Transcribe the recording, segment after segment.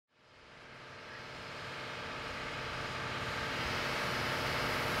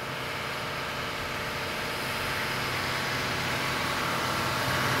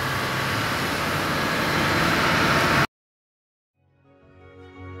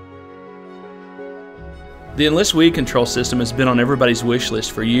The Enlist weed control system has been on everybody's wish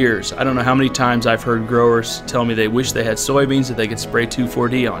list for years. I don't know how many times I've heard growers tell me they wish they had soybeans that they could spray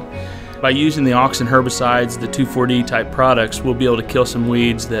 2,4-D on. By using the auxin herbicides, the 2,4-D type products, we'll be able to kill some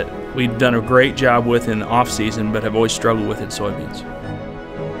weeds that we've done a great job with in the off season but have always struggled with in soybeans.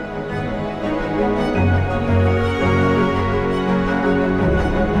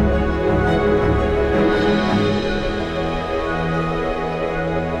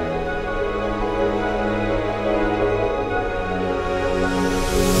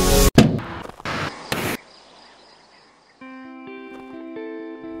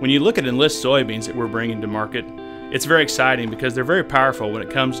 When you look at Enlist soybeans that we're bringing to market, it's very exciting because they're very powerful when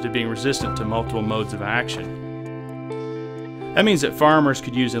it comes to being resistant to multiple modes of action. That means that farmers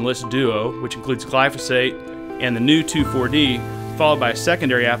could use Enlist Duo, which includes glyphosate and the new 2,4-D, followed by a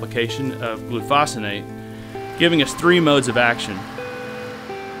secondary application of glufosinate, giving us 3 modes of action.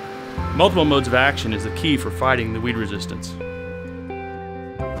 Multiple modes of action is the key for fighting the weed resistance.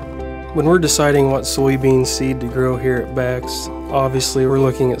 When we're deciding what soybean seed to grow here at Beck's, obviously we're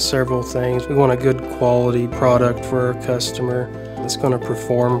looking at several things. We want a good quality product for our customer that's going to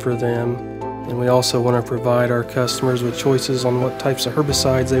perform for them. And we also want to provide our customers with choices on what types of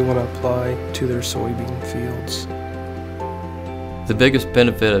herbicides they want to apply to their soybean fields. The biggest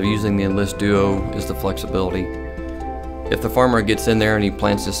benefit of using the Enlist Duo is the flexibility. If the farmer gets in there and he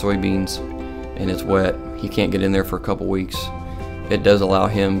plants his soybeans and it's wet, he can't get in there for a couple weeks. It does allow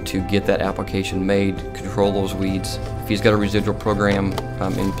him to get that application made, control those weeds. If he's got a residual program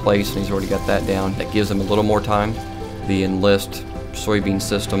in place and he's already got that down, that gives him a little more time. The Enlist soybean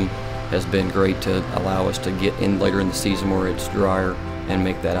system has been great to allow us to get in later in the season where it's drier and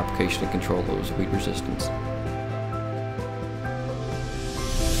make that application to control those weed resistance.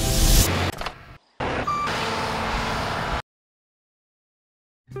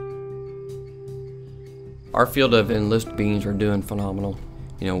 Our field of Enlist beans are doing phenomenal.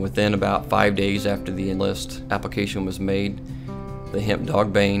 Within about 5 days after the Enlist application was made, the hemp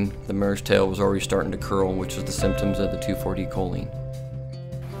dog bane, the mare's tail was already starting to curl, which is the symptoms of the 2,4-D choline.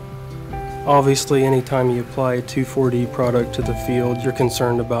 Obviously, anytime you apply a 2,4-D product to the field, you're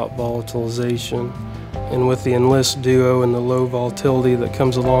concerned about volatilization. And with the Enlist Duo and the low volatility that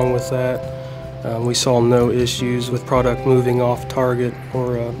comes along with that, we saw no issues with product moving off target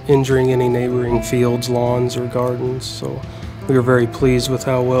or injuring any neighboring fields, lawns, or gardens. So we were very pleased with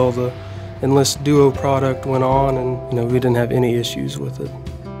how well the Enlist Duo product went on, and we didn't have any issues with it.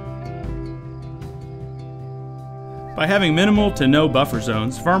 By having minimal to no buffer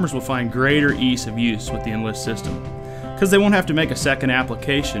zones, farmers will find greater ease of use with the Enlist system, because they won't have to make a second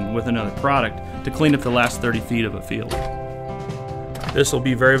application with another product to clean up the last 30 feet of a field. This will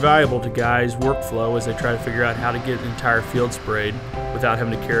be very valuable to guys' workflow as they try to figure out how to get an entire field sprayed without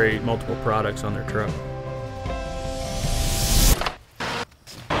having to carry multiple products on their truck.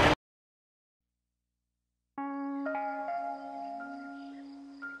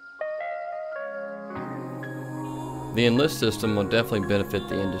 The Enlist system will definitely benefit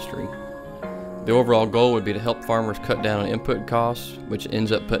the industry. The overall goal would be to help farmers cut down on input costs, which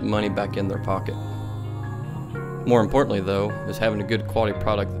ends up putting money back in their pocket. More importantly, though, is having a good quality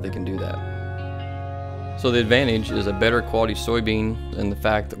product that they can do that. So the advantage is a better quality soybean and the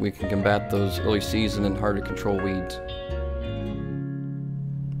fact that we can combat those early season and hard to control weeds.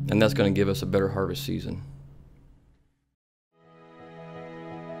 And that's going to give us a better harvest season.